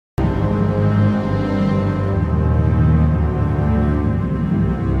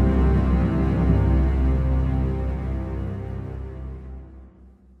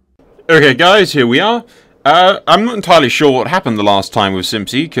Okay, guys, here we are. I'm not entirely sure what happened the last time with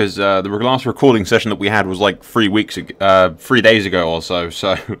Simpz, because the last recording session that we had was like 3 days ago or so.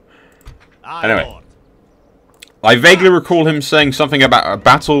 So, anyway, I vaguely recall him saying something about a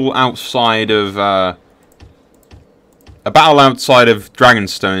battle outside of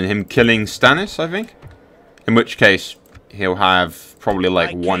Dragonstone, and him killing Stannis, I think. In which case, he'll have probably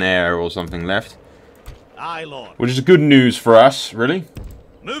like one heir or something left, which is good news for us, really.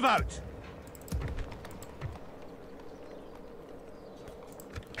 Move out.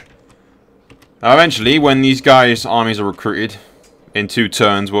 Now, eventually, when these guys' armies are recruited, in 2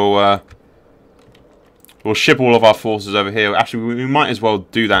 turns, we'll ship all of our forces over here. Actually, we might as well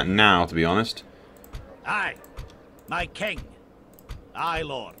do that now, to be honest. Aye, my king. Aye,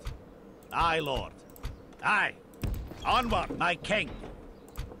 lord. Aye, lord. Aye. Onward, my king.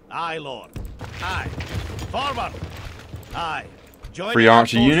 Aye, lord. Aye. Forward. Aye. Joining 3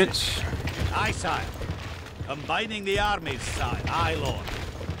 archer units. Aye, sire. Combining the armies, sire. Aye, lord.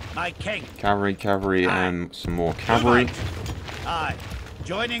 My king. Cavalry, Aye. and some more cavalry. Aye.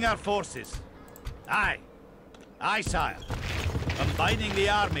 Joining our forces. Aye. Aye, sire. Combining the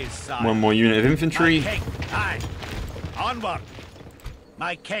armies, sire. 1 more unit of infantry. My king. Aye. Onward.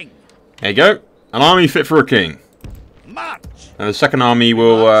 My king. There you go. An army fit for a king. March. And the second army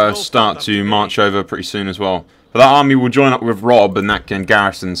will start to march over pretty soon as well. But that army will join up with Rob, and that can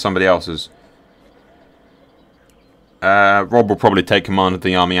garrison somebody else's. Rob will probably take command of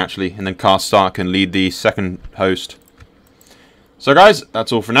the army, actually, and then Karstark can lead the second host. So, guys,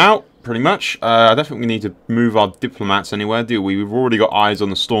 that's all for now, pretty much. I don't think we need to move our diplomats anywhere, do we? We've already got eyes on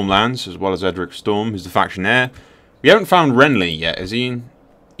the Stormlands, as well as Edric Storm, who's the faction heir. We haven't found Renly yet. Is he in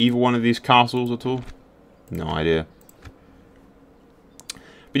either one of these castles at all? No idea.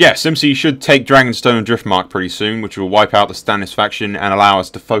 But yeah, Simpz should take Dragonstone and Driftmark pretty soon, which will wipe out the Stannis faction and allow us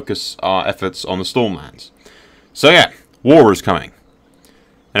to focus our efforts on the Stormlands. So yeah, war is coming.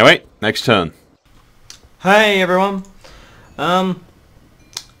 Anyway, next turn. Hey everyone.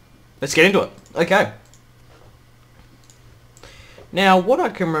 Let's get into it. Okay. Now, what I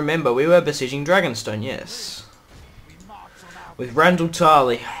can remember, we were besieging Dragonstone, yes. With Randall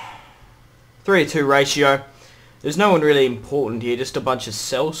Tarley. 3-2 ratio. There's no one really important here, just a bunch of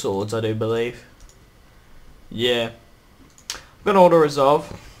sellswords, I do believe. Yeah. Got auto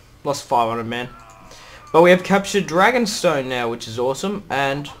resolve. Lost 500 men. But we have captured Dragonstone now, which is awesome.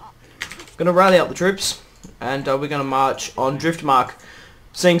 And we're going to rally up the troops. And we're going to march on Driftmark.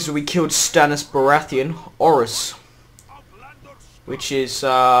 Seeing as we killed Stannis Baratheon, Orys. Which is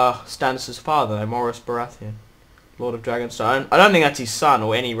Stannis' father name, Orys Baratheon. Lord of Dragonstone. I don't think that's his son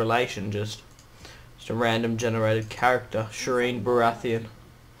or any relation, just a random generated character. Shireen Baratheon.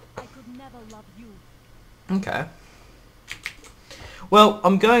 Okay. Well,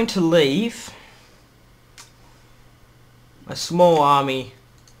 I'm going to leave a small army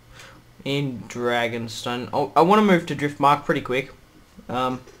in Dragonstone. I want to move to Driftmark pretty quick.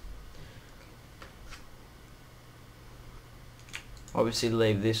 Obviously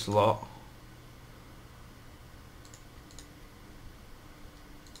leave this lot.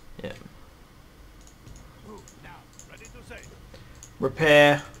 Yeah.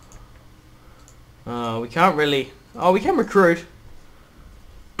 Repair. We can't really... Oh, we can recruit.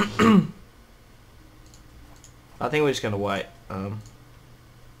 I think we're just going to wait.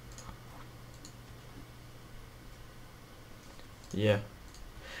 Yeah.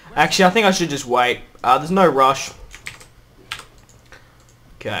 Actually, I think I should just wait. There's no rush.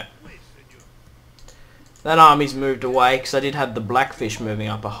 Okay. That army's moved away, because I did have the Blackfish moving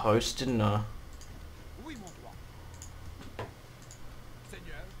up a host, didn't I?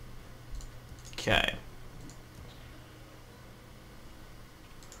 Okay.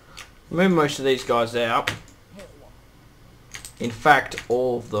 Move most of these guys out. In fact,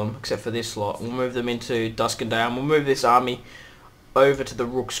 all of them, except for this lot. We'll move them into Duskendale. We'll move this army over to the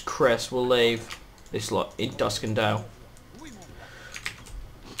Rook's Crest. We'll leave this lot in Duskendale.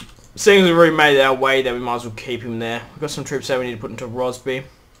 Seeing as we've already made our way there, we might as well keep him there. We've got some troops there we need to put into Rosby.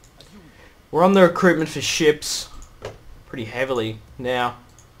 We're on the recruitment for ships pretty heavily now.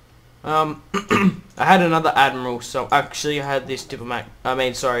 I had another admiral, so actually I had this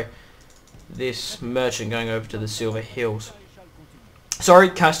this merchant going over to the Silver Hills. Sorry,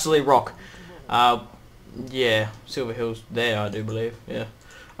 Casterly Rock. Yeah, Silver Hills there, I do believe. Yeah.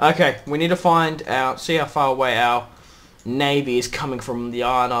 Okay, we need to find out, see how far away our navy is coming from the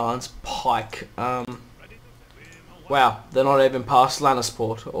Iron Islands Pike. Wow, they're not even past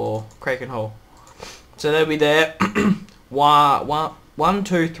Lannisport or Krakenhall. So they'll be there. 1,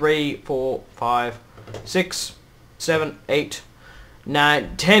 2, 3, 4, 5, 6, 7, 8,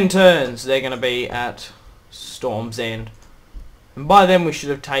 10 turns they're going to be at Storm's End. And by then we should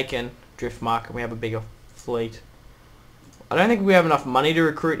have taken Driftmark and we have a bigger fleet. I don't think we have enough money to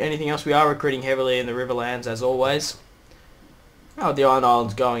recruit anything else. We are recruiting heavily in the Riverlands as always. How are the Iron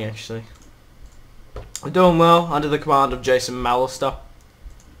Islands going actually? We're doing well under the command of Jason Mallister.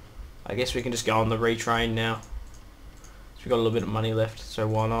 I guess we can just go on the retrain now. So we've got a little bit of money left, so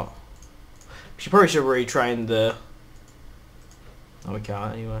why not? We probably should retrain the... Oh, we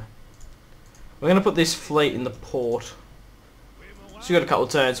can't anyway. We're going to put this fleet in the port. So we've got a couple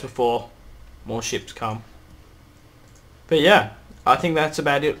of turns before more ships come. But yeah, I think that's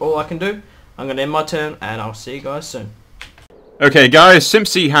about it, all I can do. I'm going to end my turn, and I'll see you guys soon. Okay guys,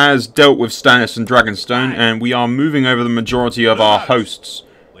 Simpz has dealt with Stannis and Dragonstone, and we are moving over the majority of our hosts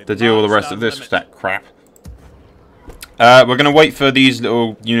to deal with the rest of this crap. We're going to wait for these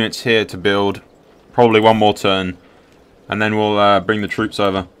little units here to build, probably one more turn, and then we'll bring the troops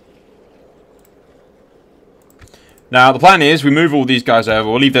over. Now the plan is we move all these guys over.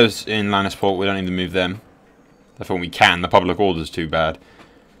 We'll leave those in Lannisport. We don't need to move them. I think we can. The public order's too bad.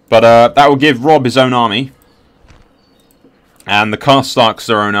 But that will give Robb his own army. And the Karstarks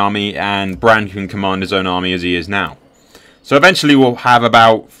their own army. And Bran can command his own army as he is now. So eventually we'll have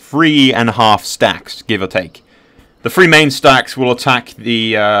about 3.5 stacks, give or take. The 3 main stacks will attack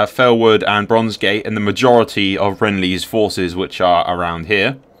the Felwood and Bronzegate and the majority of Renly's forces, which are around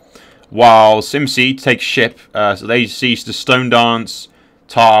here. While Simpz takes ship, so they siege the Stone Dance,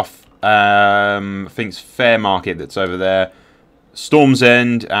 Tarth, I think it's Fair Market that's over there, Storm's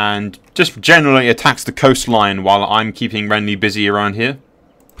End, and just generally attacks the coastline while I'm keeping Renly busy around here.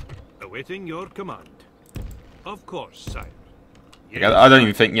 Awaiting your command. Of course, sire. Yes. I don't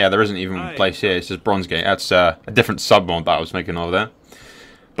even think, yeah, there isn't even a place here. It's just Bronzegate. That's a different sub-mod that I was making over there.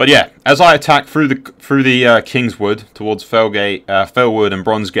 But yeah, as I attack through the Kingswood towards Felwood and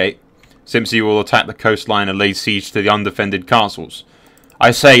Bronzegate, Simpz will attack the coastline and lay siege to the undefended castles.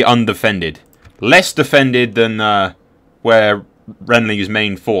 I say undefended. Less defended than where Renly's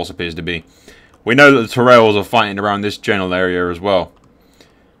main force appears to be. We know that the Tyrells are fighting around this general area as well.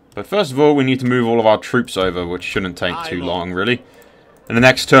 But first of all, we need to move all of our troops over, which shouldn't take too long, really. And the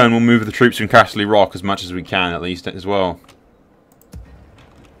next turn, we'll move the troops from Castle Rock as much as we can, at least, as well.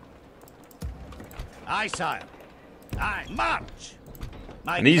 Aye, sire. Aye, march!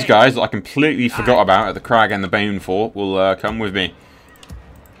 And these guys that I completely forgot about at the Crag and the Bane Fort will come with me.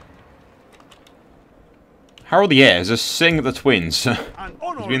 How are the heirs? Just Sing the twins.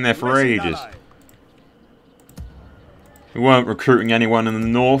 He's been there for ages. We weren't recruiting anyone in the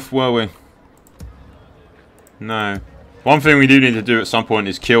north, were we? No. One thing we do need to do at some point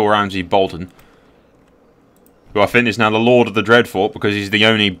is kill Ramsay Bolton. Who I think is now the Lord of the Dreadfort, because he's the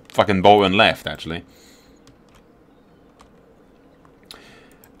only fucking Bolton left, actually.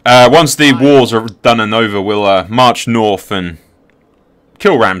 Once the wars are done and over, we'll march north and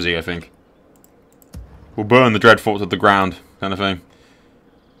kill Ramsay, I think. We'll burn the Dreadfort to the ground, kind of thing.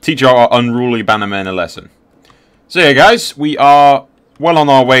 Teach our unruly bannermen a lesson. So yeah, guys, we are well on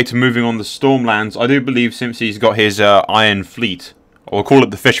our way to moving on the Stormlands. I do believe Simpz's got his Iron Fleet, or we'll call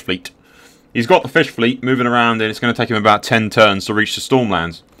it the Fish Fleet. He's got the Fish Fleet moving around, and it's going to take him about 10 turns to reach the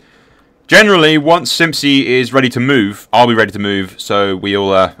Stormlands. Generally, once Simpz is ready to move, I'll be ready to move, so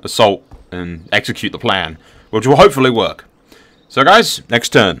we'll assault and execute the plan, which will hopefully work. So guys, next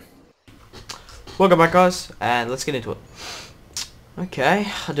turn. Welcome back, guys, and let's get into it. Okay,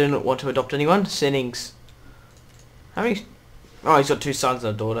 I do not want to adopt anyone. Sennings. How many? Oh, he's got 2 sons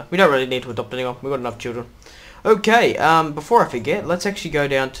and a daughter. We don't really need to adopt anyone. We've got enough children. Okay, before I forget, let's actually go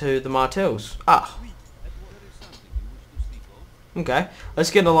down to the Martells. Ah. Okay,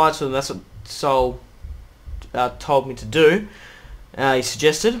 let's get an alliance with them. That's what Sol told me to do. He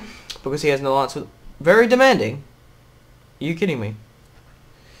suggested, because he has an alliance with... Very demanding. Are you kidding me?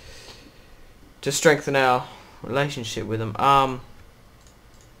 To strengthen our relationship with them.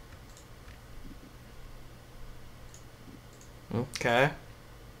 Okay.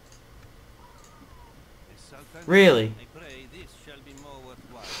 Really?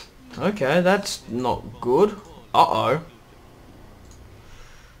 Okay, that's not good. Uh-oh.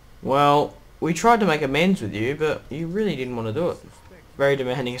 Well, we tried to make amends with you, but you really didn't want to do it. Very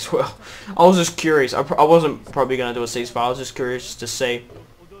demanding as well. I was just curious. I wasn't probably going to do a ceasefire. I was just curious to see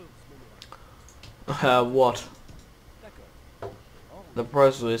what the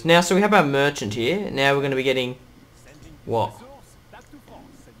proposal is. Now, so we have our merchant here. Now we're going to be getting... What?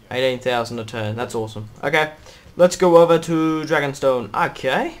 18,000 a turn. That's awesome. Okay, let's go over to Dragonstone.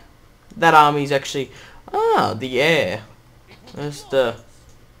 Okay. That army's actually... Ah, the heir. There's the...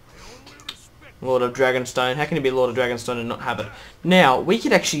 Lord of Dragonstone. How can he be Lord of Dragonstone and not have it? Now, we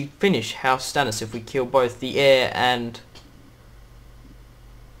could actually finish House Stannis if we kill both the heir and...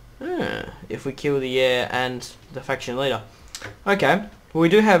 if we kill the heir and the faction leader. Okay, well we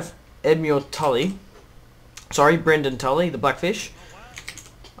do have Edmure Tully. Sorry, Brendan Tully, the Blackfish.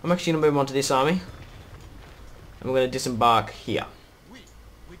 I'm actually going to move on to this army. And we're going to disembark here.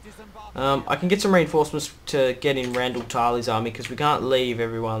 I can get some reinforcements to get in Randall Tarley's army because we can't leave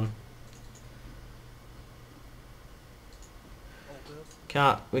everyone.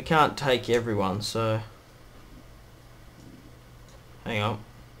 We can't take everyone, so hang on.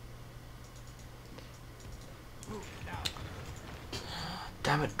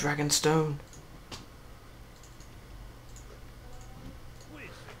 Damn it, Dragonstone.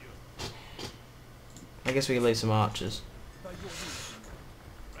 I guess we can leave some archers.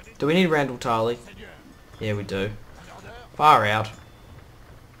 Do we need Randall Tarley? Yeah, we do. Far out.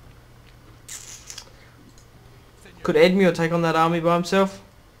 Could Edmure take on that army by himself?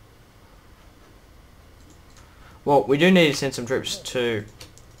 Well, we do need to send some troops to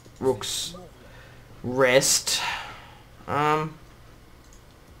Rook's Rest. How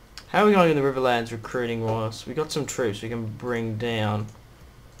are we going in the Riverlands recruiting wise? We got some troops we can bring down.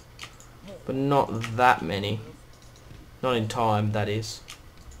 But not that many. Not in time, that is.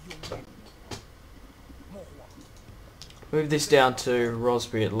 Move this down to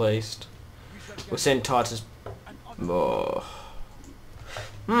Rosby at least. We'll send Titus... Oh.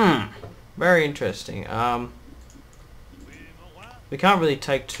 Very interesting. We can't really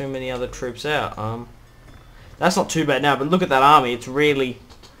take too many other troops out. That's not too bad now, but look at that army. It's really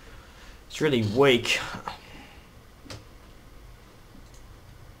weak.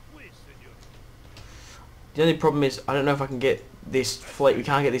 The only problem is I don't know if I can get this fleet. We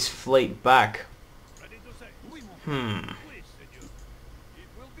can't get this fleet back. And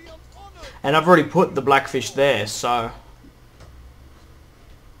I've already put the Blackfish there, so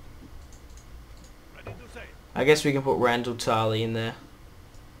I guess we can put Randall Tarley in there.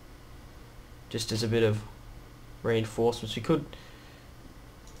 Just as a bit of reinforcements. We could...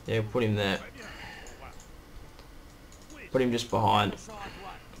 yeah, put him there. Put him just behind.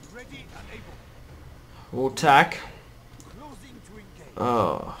 We'll attack.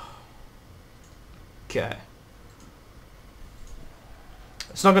 Oh. Okay.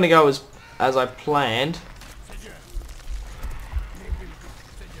 It's not going to go as I planned.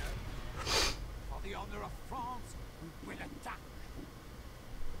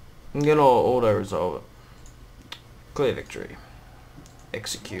 I'm going to auto-resolve it. Clear victory.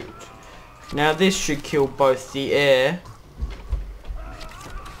 Execute. Now this should kill both the heir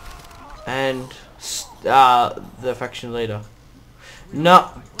and the faction leader. No,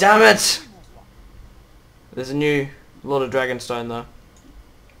 damn it! There's a new Lord of Dragonstone though.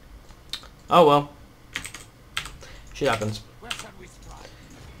 Oh well. Shit happens.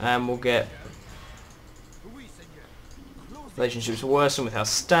 And we'll get relationships worsen with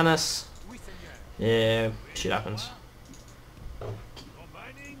House Stannis. Yeah, shit happens.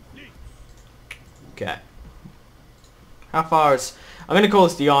 Okay. How far is... I'm going to call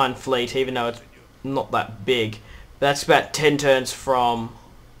this the Iron Fleet, even though it's not that big. That's about 10 turns from...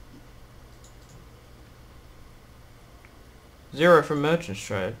 0 from Merchant's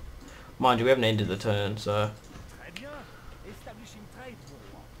Trade. Mind you, we haven't ended the turn, so...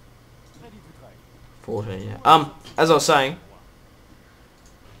 14, yeah. As I was saying,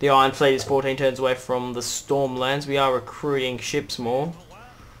 the Iron Fleet is 14 turns away from the Stormlands. We are recruiting ships more.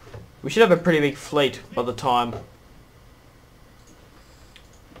 We should have a pretty big fleet by the time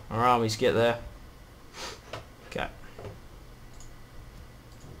our armies get there. Okay.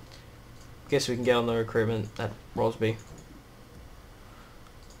 Guess we can get on the recruitment at Rosby.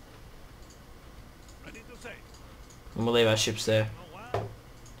 And we'll leave our ships there,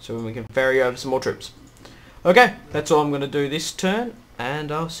 so we can ferry over some more troops. Okay, that's all I'm going to do this turn,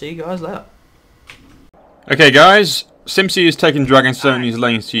 and I'll see you guys later. Okay guys, Simpz is taking Dragonstone and he's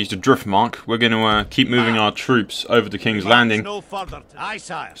laying siege to Driftmark. We're going to keep moving our troops over to King's Landing.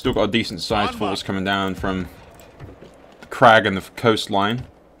 Still got a decent sized force coming down from the crag and the coastline.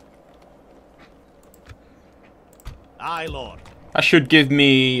 Aye, Lord. That should give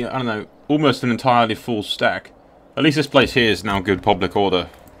me, I don't know, almost an entirely full stack. At least this place here is now good public order.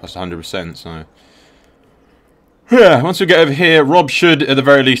 That's 100%, so... yeah, once we get over here, Rob should, at the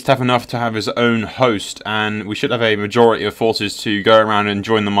very least, have enough to have his own host. And we should have a majority of forces to go around and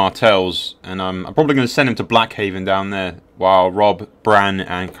join the Martells. And I'm probably going to send him to Blackhaven down there, while Rob, Bran,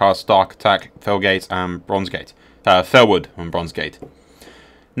 and Karstark attack Felgate and Bronzegate. Felwood and Bronzegate.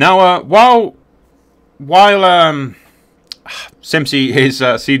 Now, while Simpz is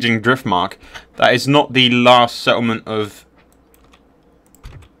sieging Driftmark, That is not the last settlement of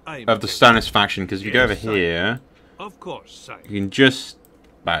the Stannis faction, because if you go over here, of course, sire. you can just...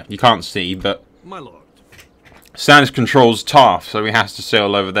 Well, you can't see, but My lord. Stannis controls Tarth, so he has to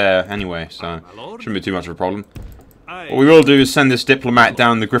sail over there anyway, so shouldn't be too much of a problem. What we will do is send this diplomat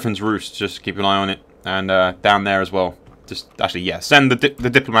down the Griffin's Roost, just to keep an eye on it, and down there as well. Just actually, yeah, send the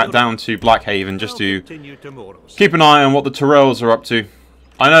diplomat down to Blackhaven just to keep an eye on what the Tyrells are up to.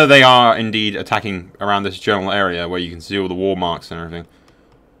 I know they are indeed attacking around this general area where you can see all the war marks and everything.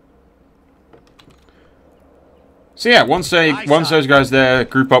 So yeah, once those guys there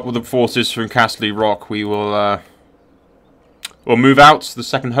group up with the forces from Castle Rock, we will we'll move out to the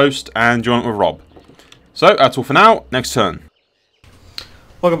second host and join up with Rob. So that's all for now. Next turn.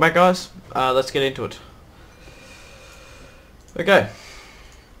 Welcome back, guys. Let's get into it. Okay.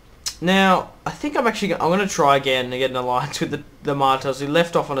 Now, I think I'm going to try again and get an alliance with the Martells. We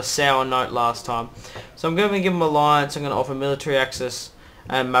left off on a sour note last time. So I'm going to give them alliance, I'm going to offer military access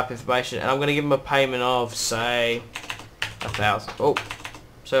and map information, and I'm going to give them a payment of, say, 1,000. Oh,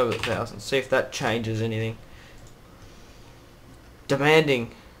 say over 1,000. See if that changes anything.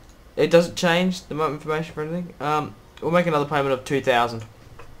 Demanding. It doesn't change the map information for anything. We'll make another payment of 2,000.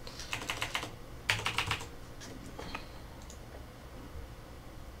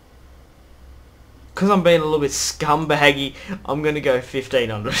 Because I'm being a little bit scumbaggy, I'm going to go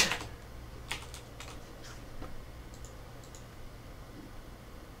 1,500.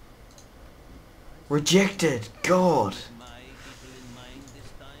 Rejected. God.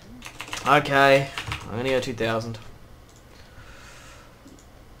 Okay. I'm going to go 2,000.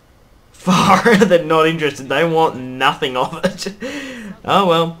 Far, they're not interested. They want nothing of it. Oh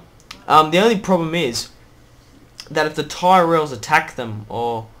well. The only problem is that if the Tyrells attack them,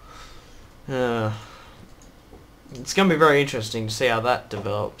 or... it's going to be very interesting to see how that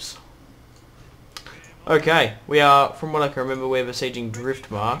develops. Okay, we are, from what I can remember, we're besieging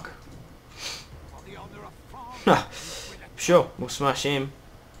Driftmark. Sure, we'll smash him.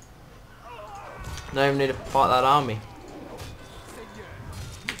 Don't even need to fight that army.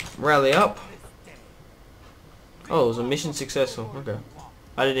 Rally up. Oh, it was a mission successful. Okay.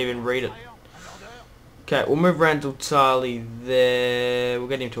 I didn't even read it. Okay, we'll move Randall Tarley there. We'll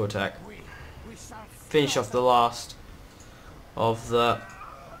get him to attack. Finish off the last of the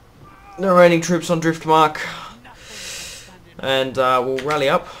remaining troops on Driftmark. And we'll rally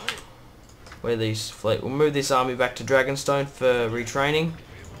up. Where these fleet? We'll move this army back to Dragonstone for retraining.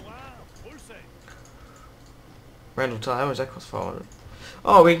 Randall Tarley, how much does that cost? 500.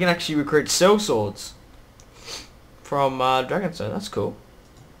 Oh, we can actually recruit sellswords from Dragonstone. That's cool.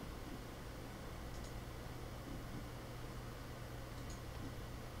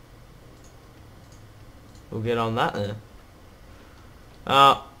 We'll get on that then.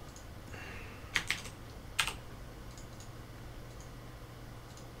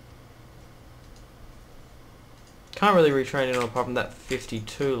 Can't really retrain it on apart from that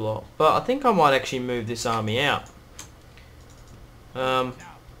 52 lot. But I think I might actually move this army out.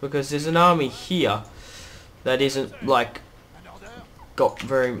 Because there's an army here that isn't, like, got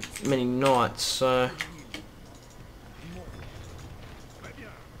very many knights, so...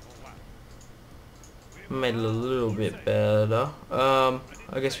 Made it a little bit better. I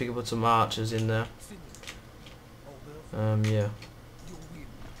guess we could put some archers in there. Yeah.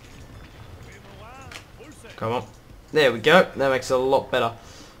 Come on. There we go. That makes it a lot better.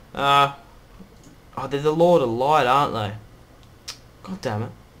 Oh, they're the Lord of Light, aren't they? God damn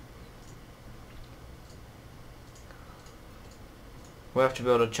it. We'll have to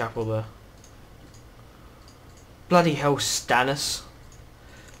build a chapel there. Bloody hell, Stannis.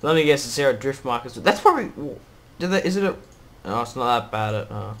 Let me guess, it's here at Driftmark. That's probably... Is it a... Oh, it's not that bad at...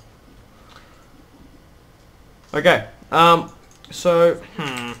 Okay. So...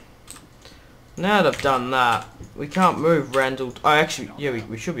 Now that I've done that, we can't move Randall... Oh, actually, yeah,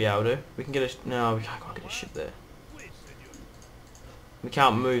 we should be able to. We can get a... No, we can't get a ship there. We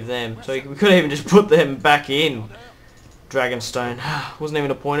can't move them. So we could even just put them back in Dragonstone. Wasn't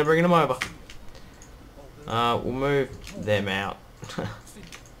even a point of bringing them over. We'll move them out.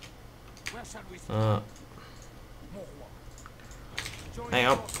 Hang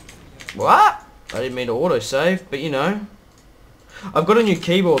on. What? I didn't mean to autosave, but you know. I've got a new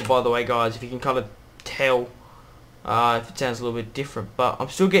keyboard, by the way, guys, if you can kind of tell if it sounds a little bit different. But I'm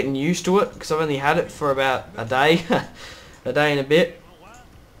still getting used to it, because I've only had it for about a day. A day and a bit.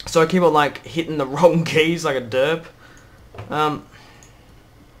 So I keep on, like, hitting the wrong keys like a derp.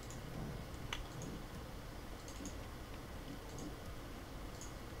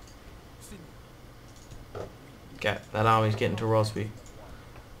 Okay, that army's getting to Rosby.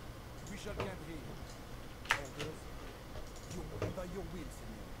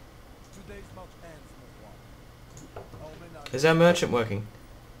 Is our merchant working?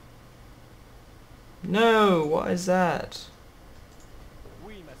 No, what is that?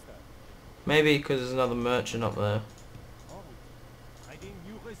 Maybe because there's another merchant up there.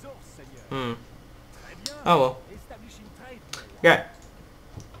 Hmm. Oh well. Okay.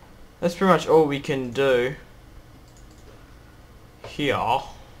 That's pretty much all we can do here.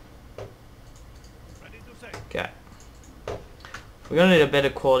 Okay. We're gonna need a better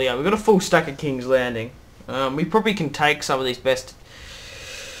quality. We've got a full stack of King's Landing. We probably can take some of the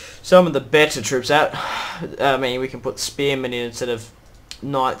better troops out. I mean, we can put spearmen in instead of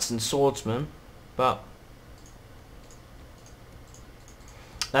knights and swordsmen, but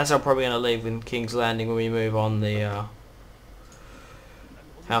that's how I'm probably going to leave in King's Landing when we move on the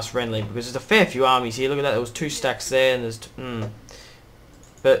House Renly, because there's a fair few armies here. Look at that, there was 2 stacks there, and there's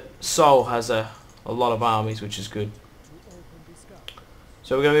but Seoul has a lot of armies, which is good.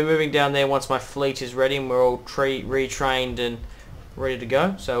 So we're going to be moving down there once my fleet is ready and we're all retrained and ready to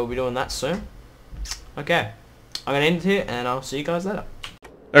go. So we'll be doing that soon. Okay, I'm going to end it here and I'll see you guys later.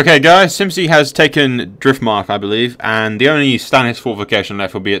 Okay guys, Simpz has taken Driftmark, I believe, and the only Stannis fortification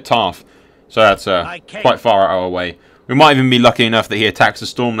left will be at Tarth. So that's quite far out of our way. We might even be lucky enough that he attacks the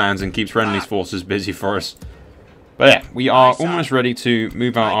Stormlands and keeps Renly's forces busy for us. But yeah, we are almost ready to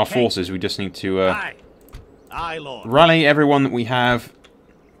move out our forces. We just need to rally everyone that we have,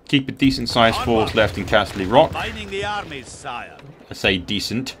 keep a decent sized force left in Castle Rock. I say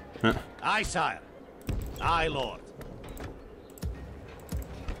decent. Aye, sire. Aye, lord.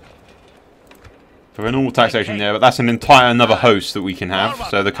 For a normal taxation there, but that's an entire another host that we can have.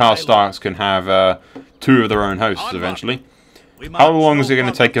 So the Karstarks can have 2 of their own hosts eventually. How long is it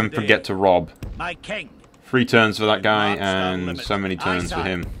going to take them to get to Rob? 3 turns for that guy and so many turns for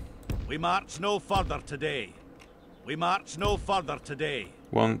him. We march no further today. We march no further today.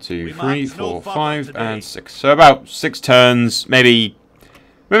 1, 2, 3, 4, 5, and 6. So about 6 turns, maybe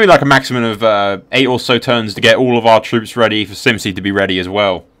like a maximum of 8 or so turns to get all of our troops ready for Simpz to be ready as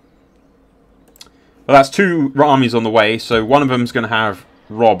well. Well, that's 2 armies on the way, so one of them's going to have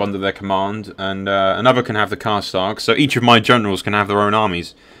Rob under their command, and another can have the Karstarks, so each of my generals can have their own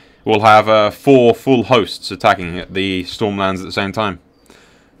armies. We'll have 4 full hosts attacking the Stormlands at the same time.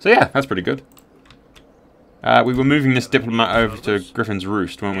 So yeah, that's pretty good. We were moving this diplomat over to Griffin's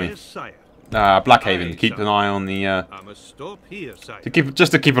Roost, weren't we? Blackhaven, to keep an eye on the...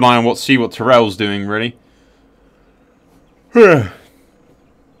 just to keep an eye on see what Tyrell's doing, really.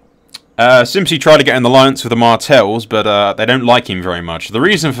 Simpz tried to get an alliance with the Martells, but they don't like him very much. The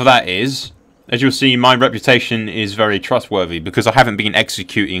reason for that is, as you'll see, my reputation is very trustworthy, because I haven't been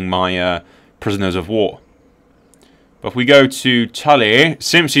executing my prisoners of war. But if we go to Tully,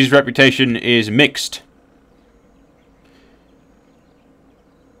 Simpz's reputation is mixed.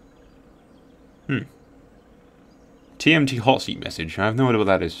 TMT Hotseat message. I have no idea what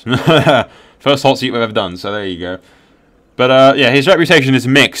that is. First Hotseat we've ever done, so there you go. But yeah, his reputation is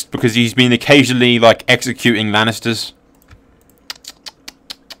mixed because he's been occasionally like executing Lannisters.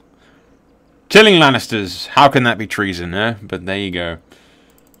 Killing Lannisters. How can that be treason, eh? But there you go.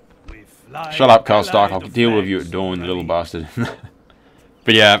 Shut up, Karstark. I'll deal with you at dawn, you little bastard.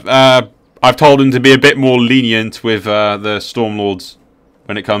 But yeah, I've told him to be a bit more lenient with the Stormlords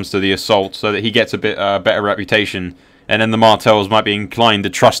when it comes to the assault, so that he gets a bit better reputation, and then the Martells might be inclined to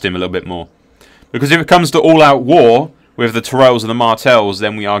trust him a little bit more. Because if it comes to all-out war with the Tyrells and the Martells,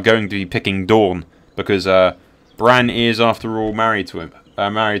 then we are going to be picking Dorne, because Bran is, after all, married to him,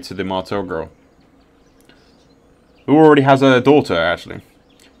 married to the Martell girl, who already has a daughter, actually.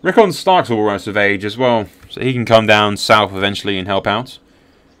 Rickon Stark's almost of age as well, so he can come down south eventually and help out.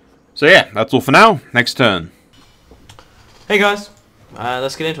 So yeah, that's all for now. Next turn. Hey guys,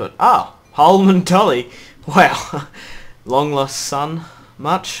 let's get into it. Ah, Holman Tully. Wow. Long lost son.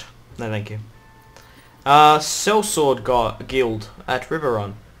 Much? No, thank you. Sellsword Guild at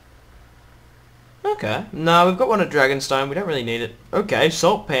Riverrun. Okay. No, we've got one at Dragonstone. We don't really need it. Okay,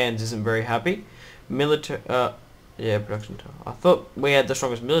 Salt Pans isn't very happy. Military... yeah, production tower. I thought we had the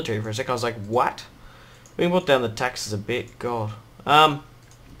strongest military for a second. I was like, what? We can put down the taxes a bit. God.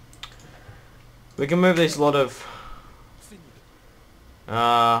 We can move this lot of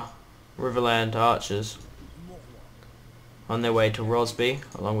Riverland archers on their way to Rosby,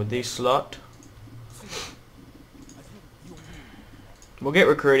 along with this lot. We'll get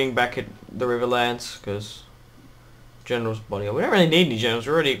recruiting back at the Riverlands, because generals body. We don't really need any generals.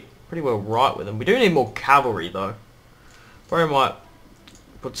 We're already pretty well right with them. We do need more cavalry, though. Probably might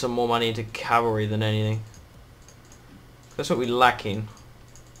put some more money into cavalry than anything. That's what we lack in.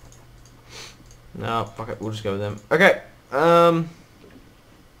 No, fuck it. We'll just go with them. Okay.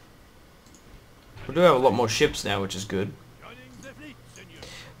 We do have a lot more ships now, which is good.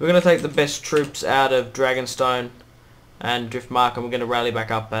 We're going to take the best troops out of Dragonstone and Driftmark, and we're going to rally back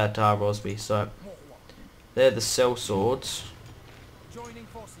up at Rosby. So, they're the cell swords.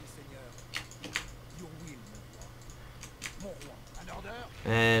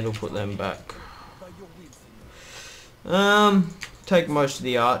 And we'll put them back. Take most of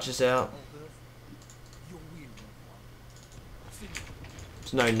the archers out.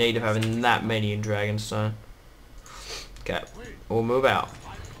 There's no need of having that many in Dragonstone. Okay, we'll move out.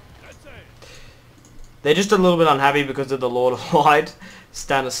 They're just a little bit unhappy because of the Lord of Light,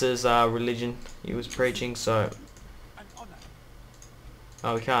 Stannis's religion he was preaching, so...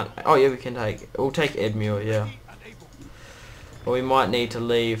 Oh, we can't... Oh, yeah, we can take... We'll take Edmure, yeah. But we might need to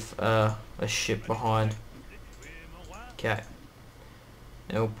leave a ship behind. Okay.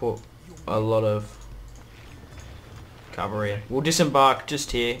 And we'll put a lot of cover in. We'll disembark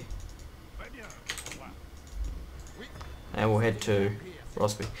just here. And we'll head to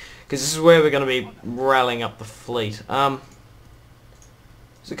Rosby. Because this is where we're going to be rallying up the fleet. There's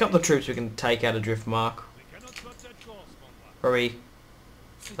a couple of troops we can take out of Driftmark. Probably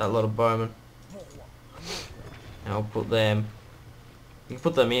that lot of bowmen. And I'll put them... You can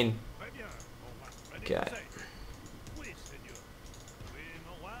put them in. Okay.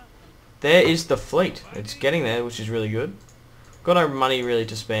 There is the fleet. It's getting there, which is really good. Got no money really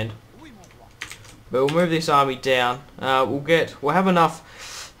to spend. But we'll move this army down. We'll have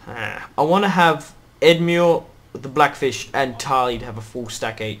enough. I want to have Edmure, the Blackfish, and Tarly to have a full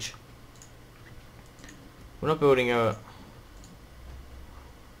stack each. We're not building a...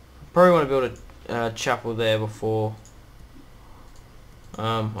 Probably want to build a chapel there before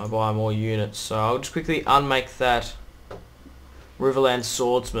I buy more units. So I'll just quickly unmake that Riverland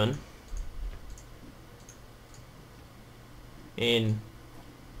Swordsman in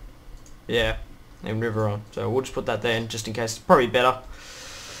Riveron. So we'll just put that there just in case. It's probably better.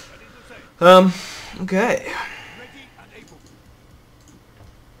 Okay.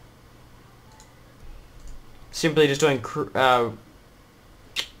 Simply just doing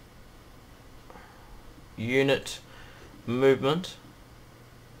unit movement.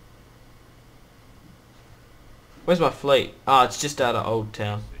 Where's my fleet? Ah, it's just out of Old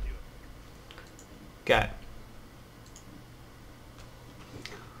Town. Okay.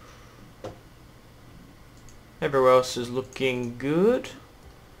 Everywhere else is looking good.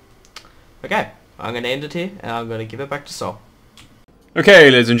 Okay, I'm going to end it here, and I'm going to give it back to Sol.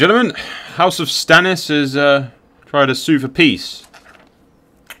 Okay, ladies and gentlemen, House of Stannis has tried to sue for peace.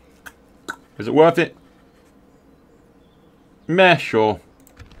 Is it worth it? Meh, sure.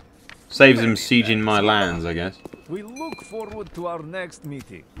 Saves him sieging my lands, I guess. We look forward to our next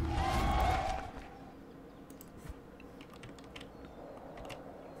meeting.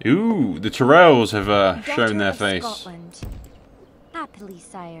 Ooh, the Tyrells have shown their face. Scotland. Happily,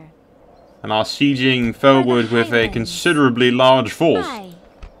 sire. And are sieging Felwood with a considerably large force. Aye.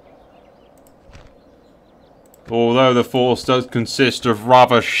 Although the force does consist of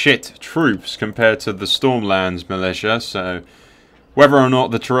rather shit troops compared to the Stormlands militia, so whether or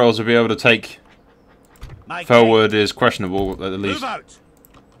not the Tyrells will be able to take Felwood is questionable, at the least. Move out.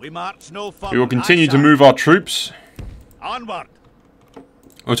 We march no further. We will continue to move our troops, Onward.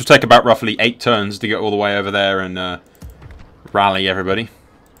 which will take about roughly 8 turns to get all the way over there and rally everybody.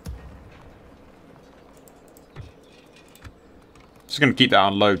 Just going to keep that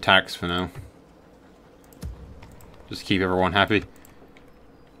on low tax for now. Just to keep everyone happy.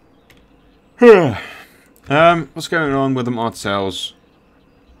 What's going on with the Martells?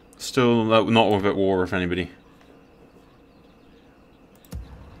 Still not with at war with anybody.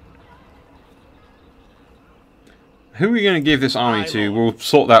 Who are we going to give this army to? We'll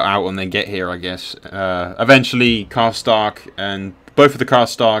sort that out when they get here, I guess. Eventually, Karstark and both of the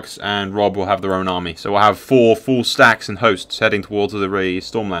Karstarks and Robb will have their own army. So we'll have 4 full stacks and hosts heading towards the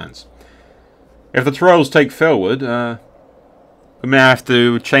Stormlands. If the Tyrells take Felwood, we may have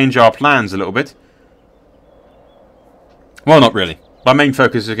to change our plans a little bit. Well, not really. My main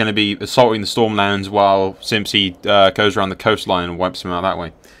focus is going to be assaulting the Stormlands while Simpz goes around the coastline and wipes them out that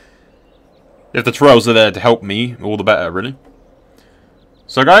way. If the Tyrells are there to help me, all the better, really.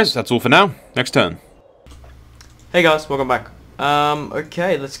 So guys, that's all for now. Next turn. Hey guys, welcome back.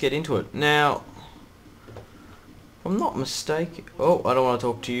 Okay, let's get into it. Now, if I'm not mistaken... Oh, I don't want to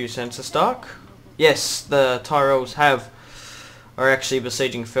talk to you, Sansa Stark. Yes, the Tyrells are actually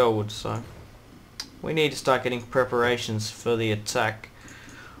besieging Felwood, so we need to start getting preparations for the attack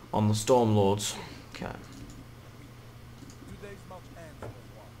on the Stormlords. Okay.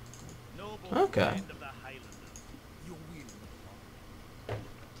 Okay.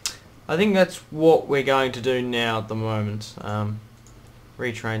 I think that's what we're going to do now at the moment.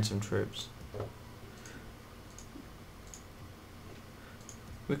 Retrain some troops.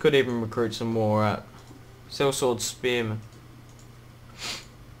 We could even recruit some more sellsword spearmen.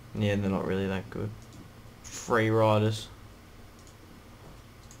 Yeah, they're not really that good. Free riders.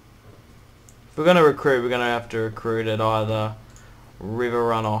 If we're going to recruit, we're going to have to recruit at either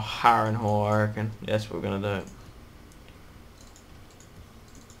Riverrun or Harrenhal, I reckon. That's what we're going to do.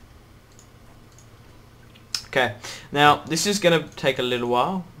 Okay, now this is going to take a little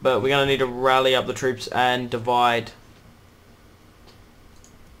while, but we're going to need to rally up the troops and divide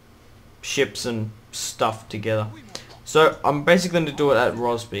ships and stuff together. So I'm basically going to do it at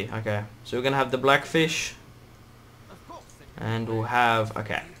Rosby. Okay, so we're going to have the Blackfish, and we'll have,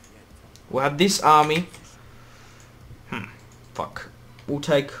 okay, we'll have this army. Fuck. We'll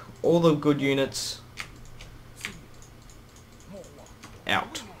take all the good units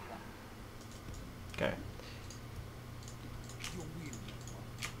out. Okay.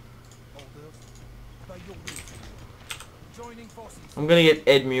 I'm gonna get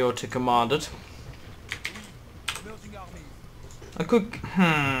Edmure to command it. I could,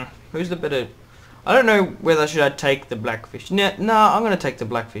 who's the better? I don't know whether should I take the Blackfish. No, I'm gonna take the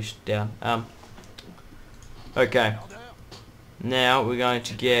Blackfish down. Okay. Now we're going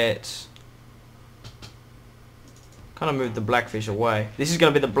to get, kind of move the Blackfish away. This is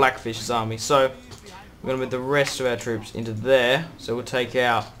going to be the Blackfish's army, so we're going to move the rest of our troops into there. So we'll take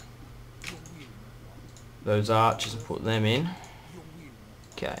out those archers and put them in.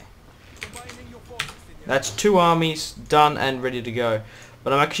 Okay. That's 2 armies done and ready to go.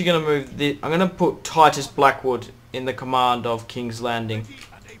 But I'm actually going to move the, I'm going to put Titus Blackwood in the command of King's Landing,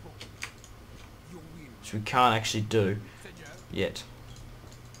 which we can't actually do yet.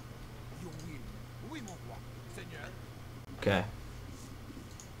 Okay.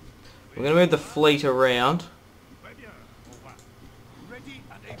 We're going to move the fleet around.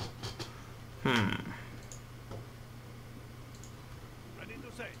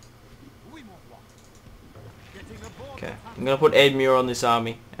 Okay, I'm going to put Edmure on this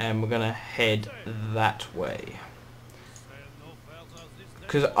army, and we're going to head that way.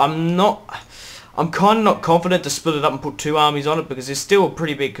 Because I'm kind of not confident to split it up and put 2 armies on it, because it's still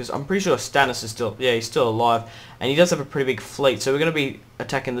pretty big, because I'm pretty sure Stannis is still, yeah, he's still alive, and he does have a pretty big fleet, so we're going to be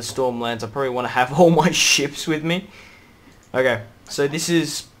attacking the Stormlands. I probably want to have all my ships with me. Okay, so this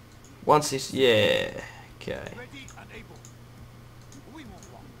is, once this, yeah, okay.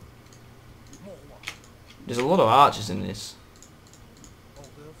 There's a lot of archers in this.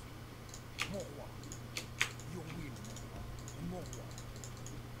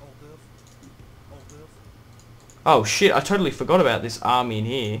 Oh shit, I totally forgot about this army in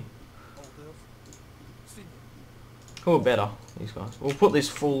here. Oh, better, these guys. We'll put this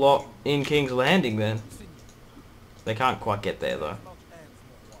full lot in King's Landing then. They can't quite get there though.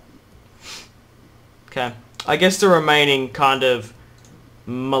 Okay, I guess the remaining kind of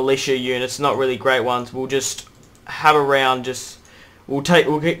militia units, not really great ones, we'll just have a round, we'll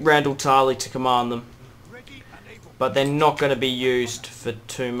get Randall Tarley to command them. But they're not going to be used for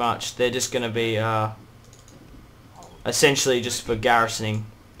too much. They're just going to be essentially just for garrisoning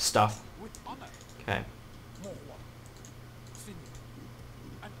stuff. Okay.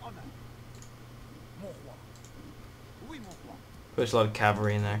 There's a lot of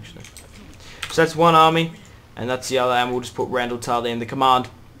cavalry in there actually. So that's one army, and that's the other, and we'll just put Randall Tarley in the command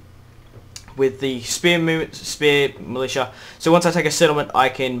with the spear militia. So once I take a settlement, I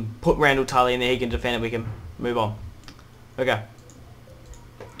can put Randall Tarley in there, he can defend it, we can move on. Okay.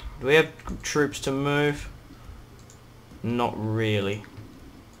 Do we have troops to move? Not really.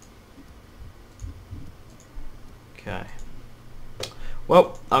 Okay.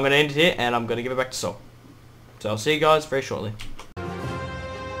 Well, I'm going to end it here, and I'm going to give it back to Sol. So I'll see you guys very shortly.